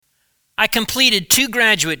I completed 2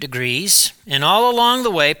 graduate degrees, and all along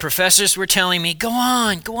the way, professors were telling me, go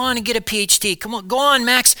on and get a PhD. Come on, go on,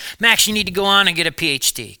 Max. Max, you need to go on and get a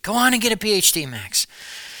PhD. Go on and get a PhD, Max.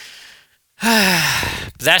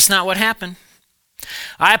 But that's not what happened.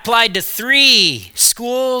 I applied to 3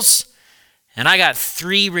 schools, and I got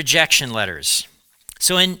 3 rejection letters.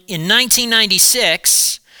 So in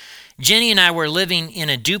 1996, Jenny and I were living in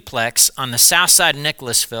a duplex on the south side of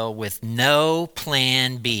Nicholasville with no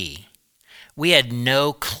plan B. We had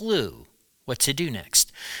no clue what to do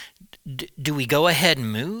next. Do we go ahead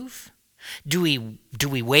and move? Do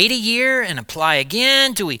we wait a year and apply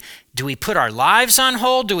again? Do we put our lives on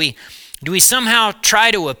hold? Do we somehow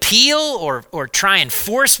try to appeal or try and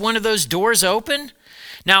force one of those doors open?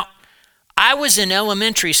 Now, I was an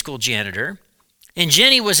elementary school janitor, and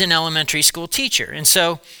Jenny was an elementary school teacher, and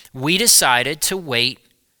so we decided to wait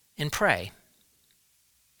and pray.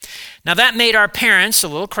 Now, that made our parents a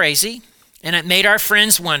little crazy, and it made our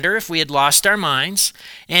friends wonder if we had lost our minds,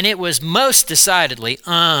 and it was most decidedly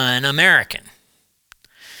un-American.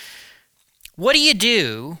 What do you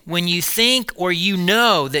do when you think or you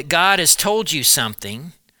know that God has told you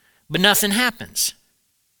something, but nothing happens?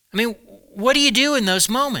 I mean, what do you do in those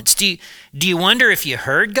moments? Do you wonder if you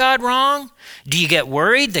heard God wrong? Do you get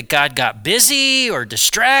worried that God got busy or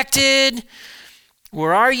distracted?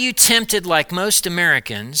 Or are you tempted, like most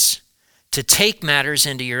Americans, to take matters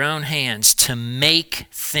into your own hands to make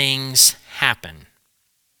things happen?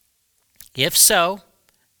 If so,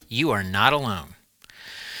 you are not alone.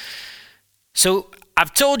 So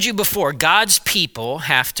I've told you before, God's people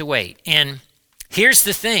have to wait. And here's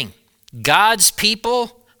the thing. God's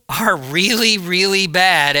people are really, really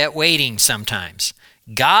bad at waiting sometimes.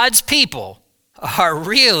 God's people are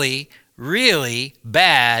really, really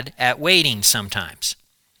bad at waiting sometimes.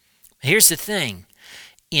 Here's the thing.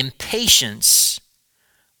 Impatience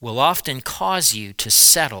will often cause you to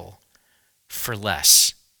settle for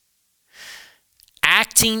less.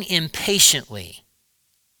 Acting impatiently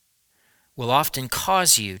will often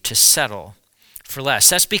cause you to settle for less.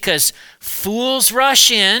 That's because fools rush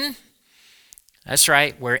in. That's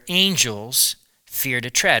right, where angels fear to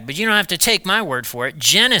tread. But you don't have to take my word for it.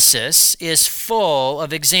 Genesis is full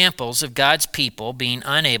of examples of God's people being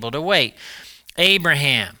unable to wait.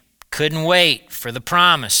 Abraham couldn't wait for the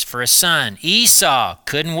promise for a son. Esau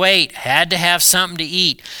couldn't wait, had to have something to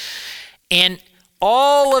eat. And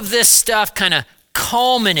all of this stuff kind of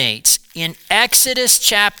culminates in Exodus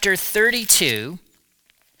chapter 32.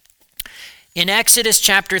 In Exodus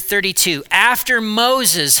chapter 32, after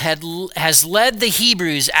Moses has led the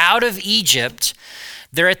Hebrews out of Egypt,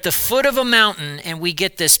 they're at the foot of a mountain, and we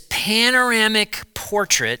get this panoramic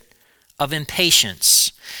portrait of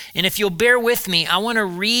impatience. And if you'll bear with me, I want to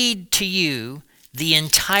read to you the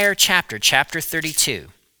entire chapter, chapter 32.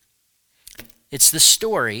 It's the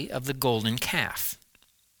story of the golden calf.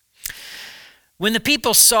 When the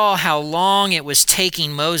people saw how long it was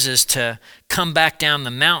taking Moses to come back down the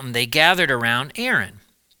mountain, they gathered around Aaron.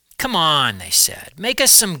 Come on, they said, make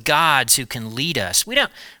us some gods who can lead us. We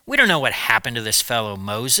don't know what happened to this fellow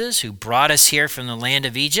Moses who brought us here from the land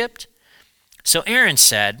of Egypt. So Aaron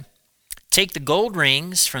said, take the gold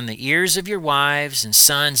rings from the ears of your wives and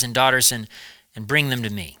sons and daughters and bring them to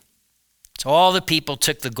me. So all the people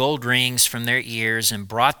took the gold rings from their ears and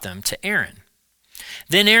brought them to Aaron.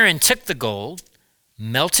 Then Aaron took the gold,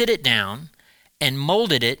 melted it down, and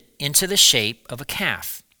molded it into the shape of a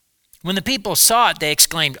calf. When the people saw it, they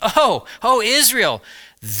exclaimed, Oh, Israel,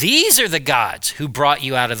 these are the gods who brought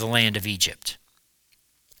you out of the land of Egypt.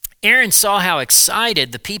 Aaron saw how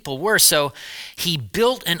excited the people were, so he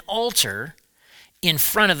built an altar in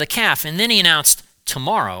front of the calf, and then he announced,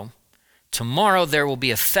 Tomorrow there will be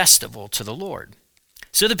a festival to the Lord.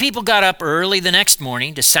 So the people got up early the next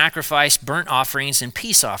morning to sacrifice burnt offerings and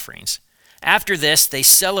peace offerings. After this, they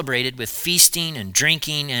celebrated with feasting and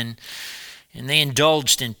drinking, and they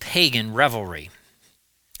indulged in pagan revelry.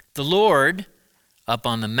 The Lord, up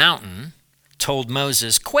on the mountain, told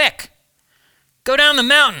Moses, Quick, go down the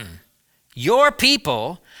mountain. Your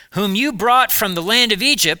people, whom you brought from the land of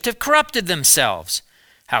Egypt, have corrupted themselves.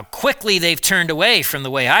 How quickly they've turned away from the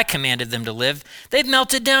way I commanded them to live. They've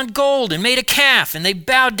melted down gold and made a calf, and they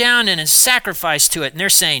bowed down and sacrificed to it. And they're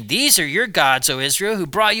saying, These are your gods, O Israel, who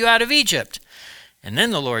brought you out of Egypt. And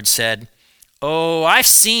then the Lord said, Oh, I've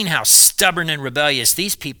seen how stubborn and rebellious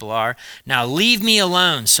these people are. Now leave me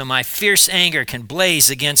alone so my fierce anger can blaze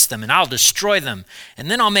against them, and I'll destroy them. And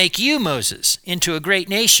then I'll make you, Moses, into a great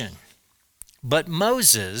nation. But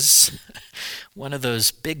Moses, one of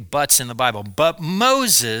those big buts in the Bible, but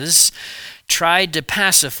Moses tried to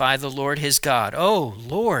pacify the Lord his God. Oh,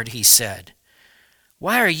 Lord, he said,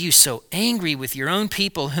 Why are you so angry with your own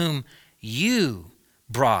people whom you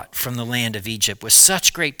brought from the land of Egypt with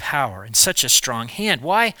such great power and such a strong hand?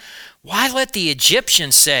 Why let the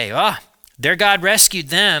Egyptians say, their God rescued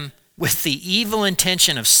them with the evil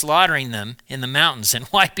intention of slaughtering them in the mountains and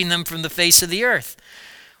wiping them from the face of the earth?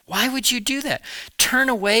 Why would you do that? Turn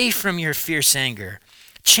away from your fierce anger.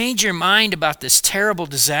 Change your mind about this terrible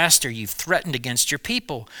disaster you've threatened against your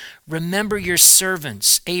people. Remember your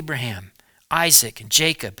servants, Abraham, Isaac, and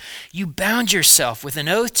Jacob. You bound yourself with an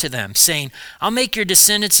oath to them, saying, I'll make your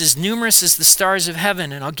descendants as numerous as the stars of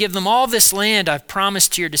heaven, and I'll give them all this land I've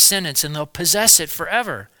promised to your descendants, and they'll possess it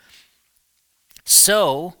forever.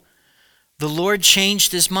 So the Lord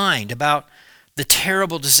changed his mind about the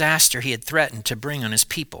terrible disaster he had threatened to bring on his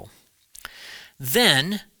people.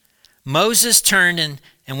 Then Moses turned and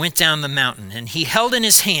went down the mountain, and he held in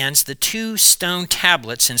his hands the 2 stone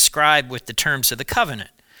tablets inscribed with the terms of the covenant.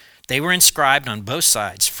 They were inscribed on both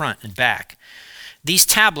sides, front and back. These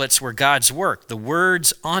tablets were God's work. The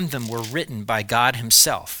words on them were written by God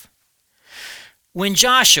himself. When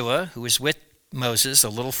Joshua, who was with Moses a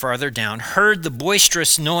little farther down, heard the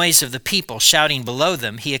boisterous noise of the people shouting below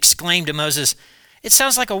them, he exclaimed to Moses, "It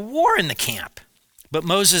sounds like a war in the camp." But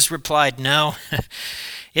Moses replied, "No,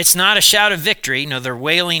 it's not a shout of victory, nor the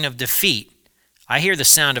wailing of defeat. I hear the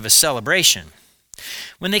sound of a celebration."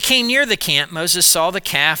 When they came near the camp, Moses saw the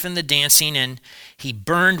calf and the dancing, and he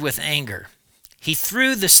burned with anger. He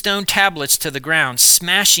threw the stone tablets to the ground,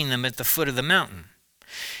 smashing them at the foot of the mountain.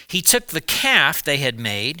 He took the calf they had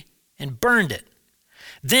made and burned it.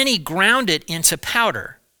 Then he ground it into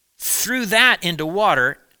powder, threw that into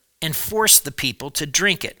water, and forced the people to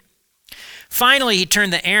drink it. Finally, he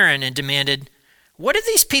turned to Aaron and demanded, "What did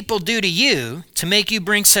these people do to you to make you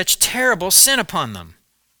bring such terrible sin upon them?"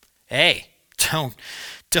 "Hey,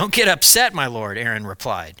 don't get upset, my lord," Aaron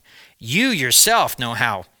replied. "You yourself know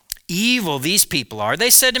how evil these people are.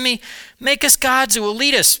 They said to me, 'Make us gods who will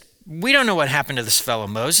lead us.' We don't know what happened to this fellow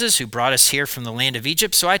Moses who brought us here from the land of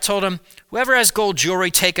Egypt. So I told him, 'Whoever has gold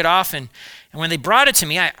jewelry, take it off.' And when they brought it to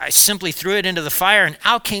me, I simply threw it into the fire, and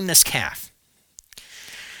out came this calf."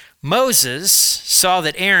 Moses saw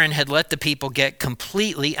that Aaron had let the people get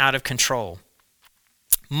completely out of control,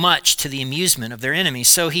 much to the amusement of their enemies.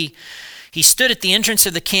 So he stood at the entrance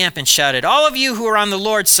of the camp and shouted, "All of you who are on the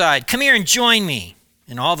Lord's side, come here and join me."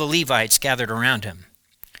 And all the Levites gathered around him.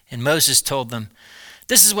 And Moses told them,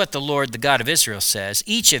 "This is what the Lord, the God of Israel, says.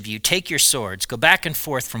 Each of you take your swords, go back and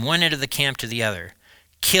forth from one end of the camp to the other.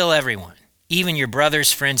 Kill everyone, even your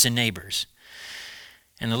brothers, friends, and neighbors."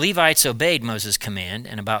 And the Levites obeyed Moses' command,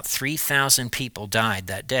 and about 3,000 people died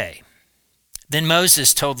that day. Then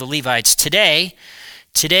Moses told the Levites, Today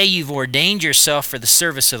you've ordained yourself for the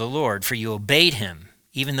service of the Lord, for you obeyed him,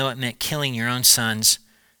 even though it meant killing your own sons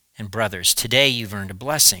and brothers. Today you've earned a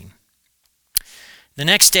blessing." The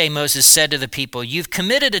next day Moses said to the people, "You've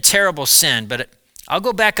committed a terrible sin, but I'll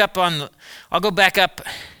go back up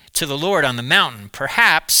to the Lord on the mountain.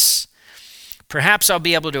 Perhaps I'll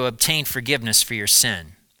be able to obtain forgiveness for your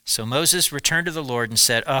sin." So Moses returned to the Lord and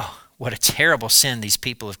said, "Oh, what a terrible sin these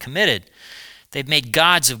people have committed. They've made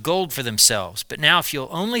gods of gold for themselves. But now if you'll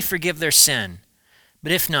only forgive their sin,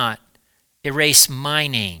 but if not, erase my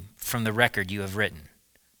name from the record you have written."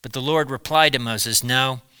 But the Lord replied to Moses,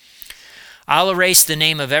 "No, I'll erase the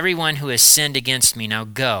name of everyone who has sinned against me. Now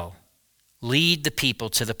go, lead the people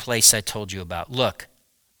to the place I told you about. Look,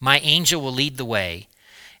 my angel will lead the way,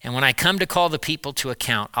 and when I come to call the people to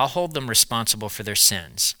account, I'll hold them responsible for their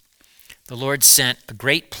sins." The Lord sent a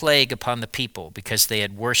great plague upon the people because they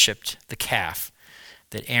had worshipped the calf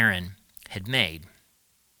that Aaron had made.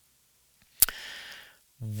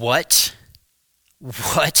 What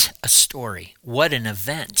a story. What an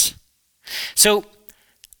event. So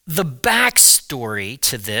the backstory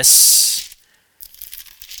to this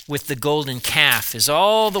with the golden calf is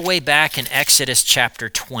all the way back in Exodus chapter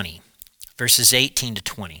 20, verses 18 to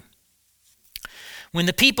 20. When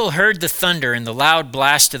the people heard the thunder and the loud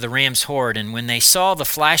blast of the ram's horn, and when they saw the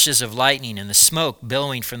flashes of lightning and the smoke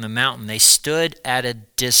billowing from the mountain, they stood at a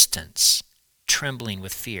distance, trembling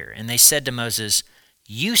with fear. And they said to Moses,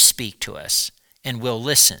 "You speak to us, and we'll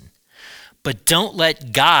listen. But don't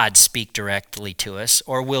let God speak directly to us,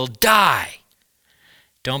 or we'll die."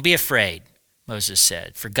 "Don't be afraid," Moses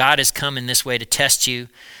said, "for God has come in this way to test you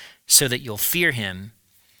so that you'll fear him,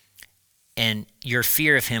 and your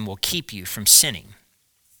fear of him will keep you from sinning."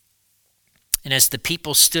 And as the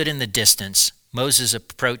people stood in the distance, Moses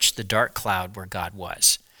approached the dark cloud where God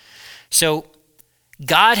was. So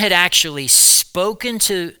God had actually spoken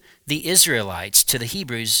to the Israelites, to the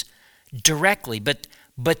Hebrews, directly, but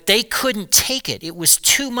but they couldn't take it. It was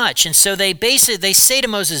too much. And so they say to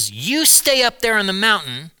Moses, you stay up there on the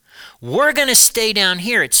mountain. We're going to stay down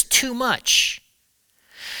here. It's too much.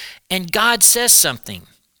 And God says something.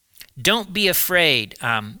 Don't be afraid.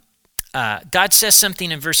 God says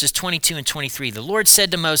something in verses 22 and 23. The Lord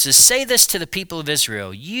said to Moses, say this to the people of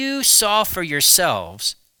Israel. You saw for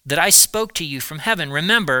yourselves that I spoke to you from heaven.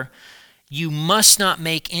 Remember, you must not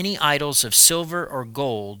make any idols of silver or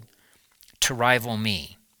gold to rival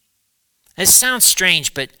me. It sounds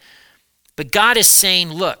strange, but God is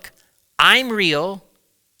saying, look, I'm real,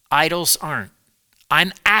 idols aren't.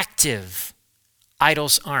 I'm active,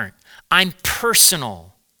 idols aren't. I'm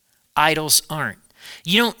personal, idols aren't.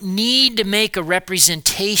 You don't need to make a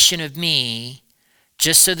representation of me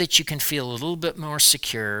just so that you can feel a little bit more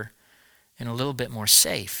secure and a little bit more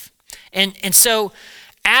safe. And so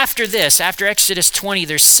after this, after Exodus 20,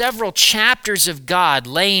 there's several chapters of God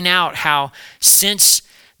laying out how since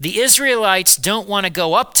the Israelites don't want to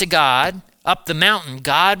go up to God, up the mountain,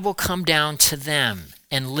 God will come down to them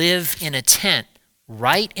and live in a tent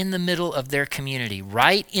right in the middle of their community,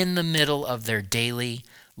 right in the middle of their daily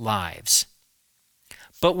lives.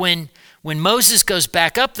 But when Moses goes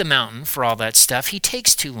back up the mountain for all that stuff, he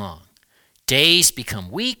takes too long. Days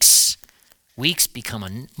become weeks, weeks become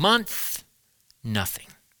a month, nothing.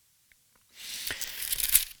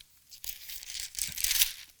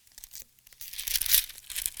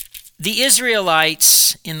 The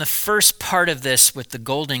Israelites, in the first part of this with the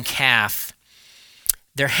golden calf,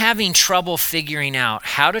 they're having trouble figuring out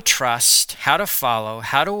how to trust, how to follow,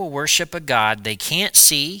 how to worship a God they can't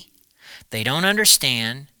see, they don't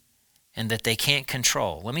understand, and that they can't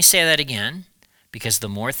control. Let me say that again, because the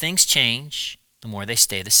more things change, the more they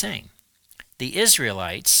stay the same. The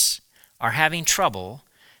Israelites are having trouble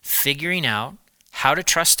figuring out how to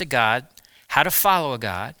trust a God, how to follow a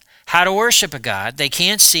God, how to worship a God they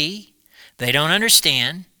can't see, they don't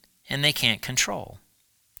understand, and they can't control.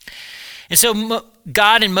 And so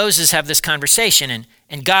God and Moses have this conversation,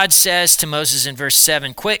 and God says to Moses in verse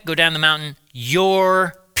 7, quick, go down the mountain.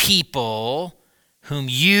 Your people, whom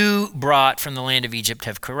you brought from the land of Egypt,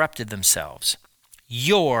 have corrupted themselves.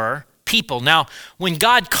 Your people. Now, when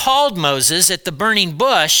God called Moses at the burning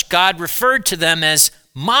bush, God referred to them as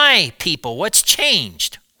my people. What's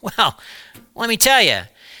changed? Well, let me tell you.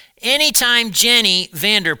 Anytime Jenny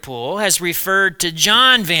Vanderpool has referred to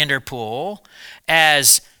John Vanderpool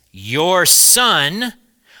as your son,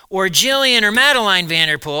 or Jillian or Madeline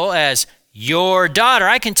Vanderpool as your daughter,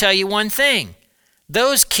 I can tell you one thing.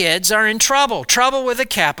 Those kids are in trouble. Trouble with a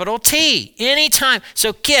capital T. Anytime.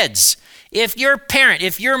 So kids, if your parent,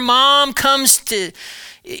 if your mom comes to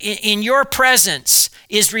in your presence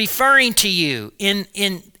is referring to you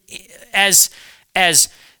as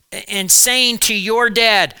saying to your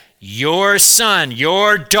dad, your son,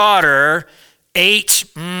 your daughter ate,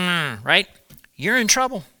 right? You're in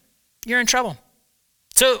trouble. You're in trouble.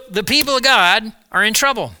 So the people of God are in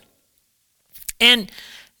trouble. And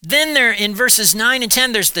then there in verses 9 and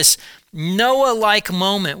 10, there's this Noah-like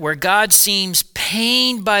moment where God seems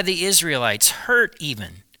pained by the Israelites, hurt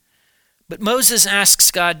even. But Moses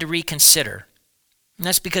asks God to reconsider. And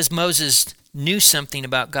that's because Moses knew something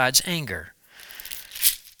about God's anger,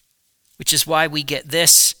 which is why we get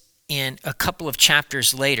this in a couple of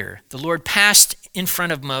chapters later. The Lord passed in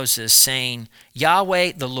front of Moses saying,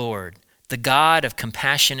 Yahweh the Lord, the God of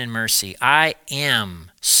compassion and mercy, I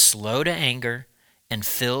am slow to anger and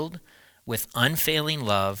filled with unfailing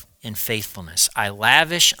love and faithfulness. I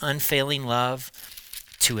lavish unfailing love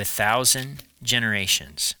to 1,000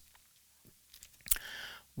 generations.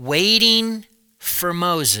 Waiting for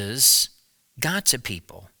Moses got to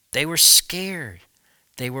people. They were scared.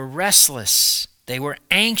 They were restless. They were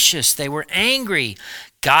anxious. They were angry.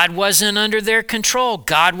 God wasn't under their control.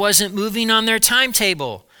 God wasn't moving on their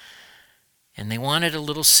timetable. And they wanted a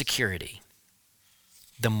little security.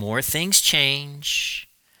 The more things change,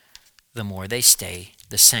 the more they stay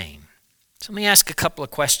the same. So let me ask a couple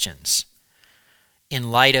of questions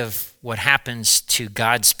in light of what happens to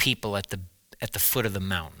God's people at the foot of the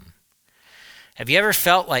mountain. Have you ever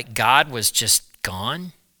felt like God was just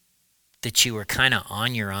gone? That you were kind of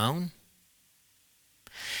on your own?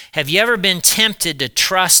 Have you ever been tempted to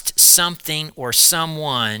trust something or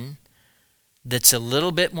someone that's a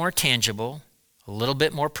little bit more tangible, a little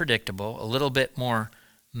bit more predictable, a little bit more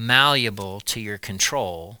malleable to your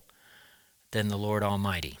control than the Lord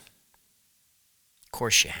Almighty? Of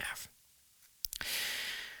course you have.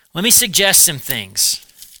 Let me suggest some things.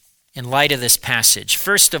 in light of this passage.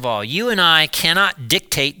 First of all, you and I cannot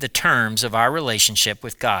dictate the terms of our relationship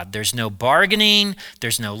with God. There's no bargaining,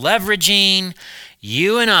 there's no leveraging.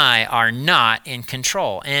 You and I are not in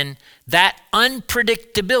control. And that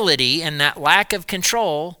unpredictability and that lack of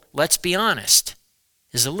control, let's be honest,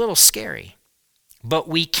 is a little scary. But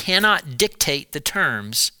we cannot dictate the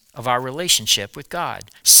terms of our relationship with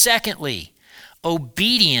God. Secondly,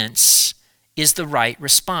 obedience is the right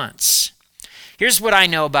response. Here's what I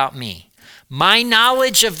know about me. My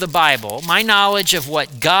knowledge of the Bible, my knowledge of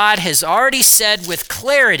what God has already said with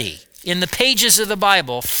clarity in the pages of the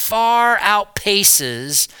Bible far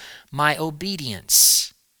outpaces my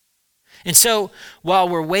obedience. And so while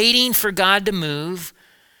we're waiting for God to move,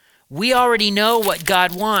 we already know what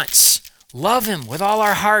God wants. Love him with all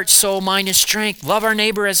our heart, soul, mind, and strength. Love our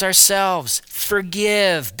neighbor as ourselves.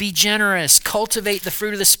 Forgive, be generous, cultivate the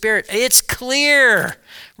fruit of the Spirit. It's clear,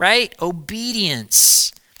 right?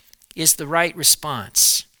 Obedience is the right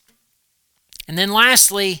response. And then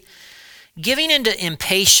lastly, giving into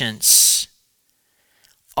impatience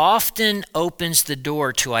often opens the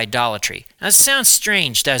door to idolatry. Now, that sounds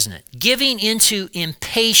strange, doesn't it? Giving into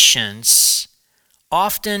impatience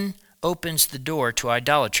often opens the door to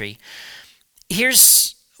idolatry.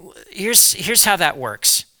 Here's how that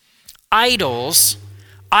works. Idols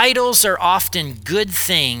are often good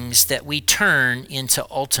things that we turn into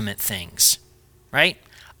ultimate things, right?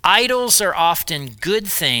 Idols are often good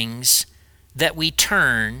things that we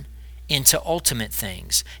turn into ultimate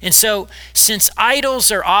things. And so, since idols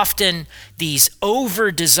are often these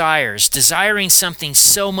over desires, desiring something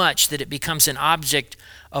so much that it becomes an object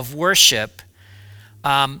of worship,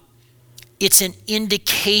 it's an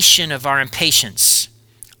indication of our impatience.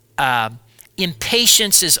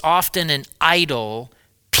 Impatience is often an idol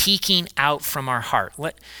peeking out from our heart.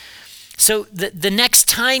 So the next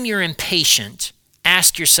time you're impatient,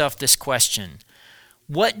 ask yourself this question.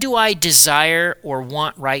 What do I desire or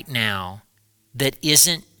want right now that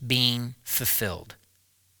isn't being fulfilled?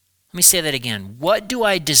 Let me say that again. What do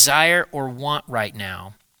I desire or want right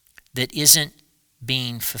now that isn't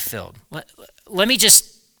being fulfilled? Let me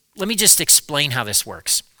just explain how this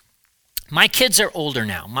works. My kids are older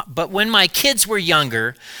now, but when my kids were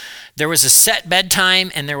younger, there was a set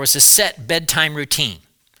bedtime and there was a set bedtime routine.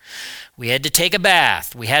 We had to take a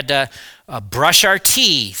bath. We had to brush our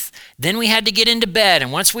teeth. Then we had to get into bed.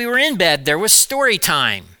 And once we were in bed, there was story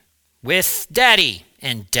time with Daddy.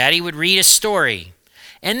 And Daddy would read a story.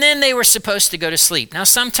 And then they were supposed to go to sleep. Now,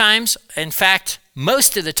 sometimes, in fact,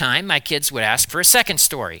 most of the time, my kids would ask for a second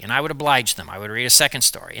story. And I would oblige them. I would read a second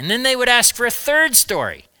story. And then they would ask for a third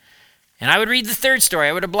story. And I would read the third story.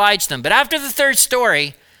 I would oblige them. But after the third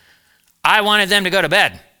story, I wanted them to go to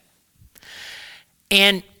bed.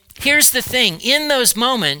 And here's the thing. In those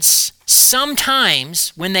moments, sometimes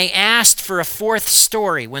when they asked for a fourth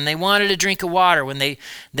story, when they wanted a drink of water, when they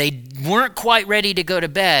weren't quite ready to go to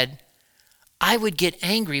bed, I would get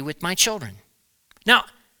angry with my children. Now,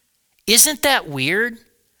 isn't that weird?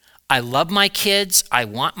 I love my kids. I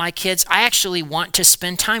want my kids. I actually want to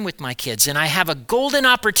spend time with my kids. And I have a golden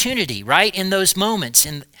opportunity, right, in those moments.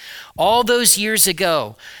 And all those years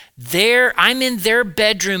ago, I'm in their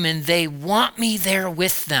bedroom and they want me there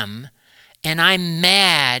with them. And I'm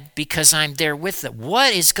mad because I'm there with them.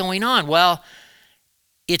 What is going on? Well,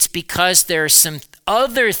 it's because there are some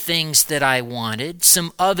other things that I wanted,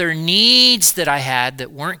 some other needs that I had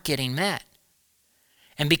that weren't getting met.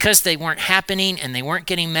 And because they weren't happening and they weren't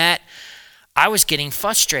getting met, I was getting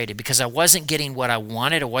frustrated because I wasn't getting what I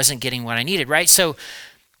wanted. I wasn't getting what I needed, right? So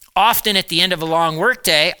often at the end of a long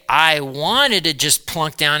workday, I wanted to just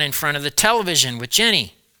plunk down in front of the television with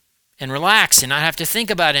Jenny and relax and not have to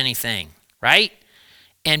think about anything, right?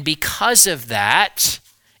 And because of that,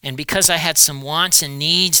 and because I had some wants and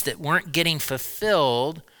needs that weren't getting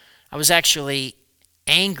fulfilled, I was actually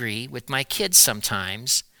angry with my kids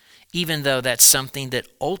sometimes, even though that's something that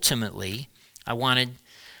ultimately I wanted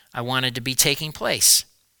to be taking place.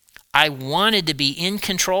 I wanted to be in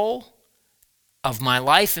control of my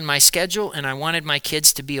life and my schedule, and I wanted my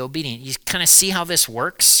kids to be obedient. You kind of see how this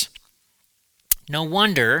works? No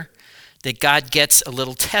wonder that God gets a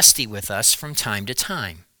little testy with us from time to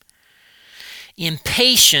time.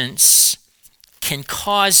 Impatience can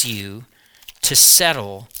cause you to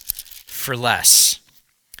settle for less.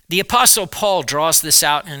 The Apostle Paul draws this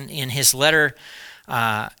out in his letter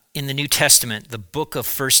in the New Testament, the book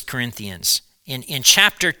of 1 Corinthians. In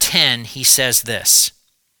chapter 10, he says this: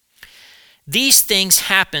 "These things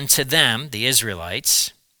happened to them," the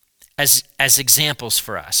Israelites, as examples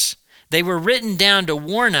for us. "They were written down to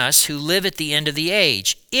warn us who live at the end of the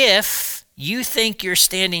age. If you think you're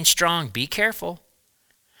standing strong, be careful.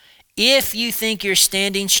 If you think you're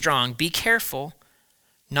standing strong, be careful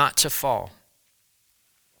not to fall.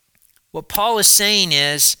 What Paul is saying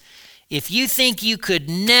is, if you think you could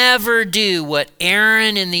never do what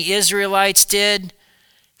Aaron and the Israelites did,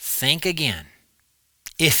 think again.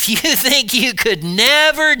 If you think you could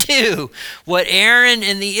never do what Aaron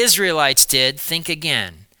and the Israelites did, think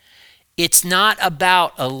again. It's not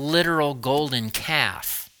about a literal golden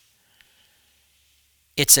calf.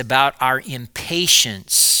 It's about our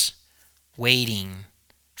impatience waiting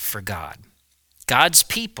for God. God's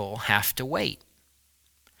people have to wait.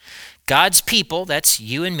 God's people, that's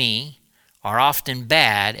you and me, are often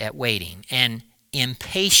bad at waiting, and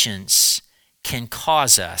impatience can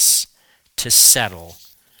cause us to settle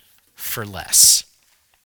for less.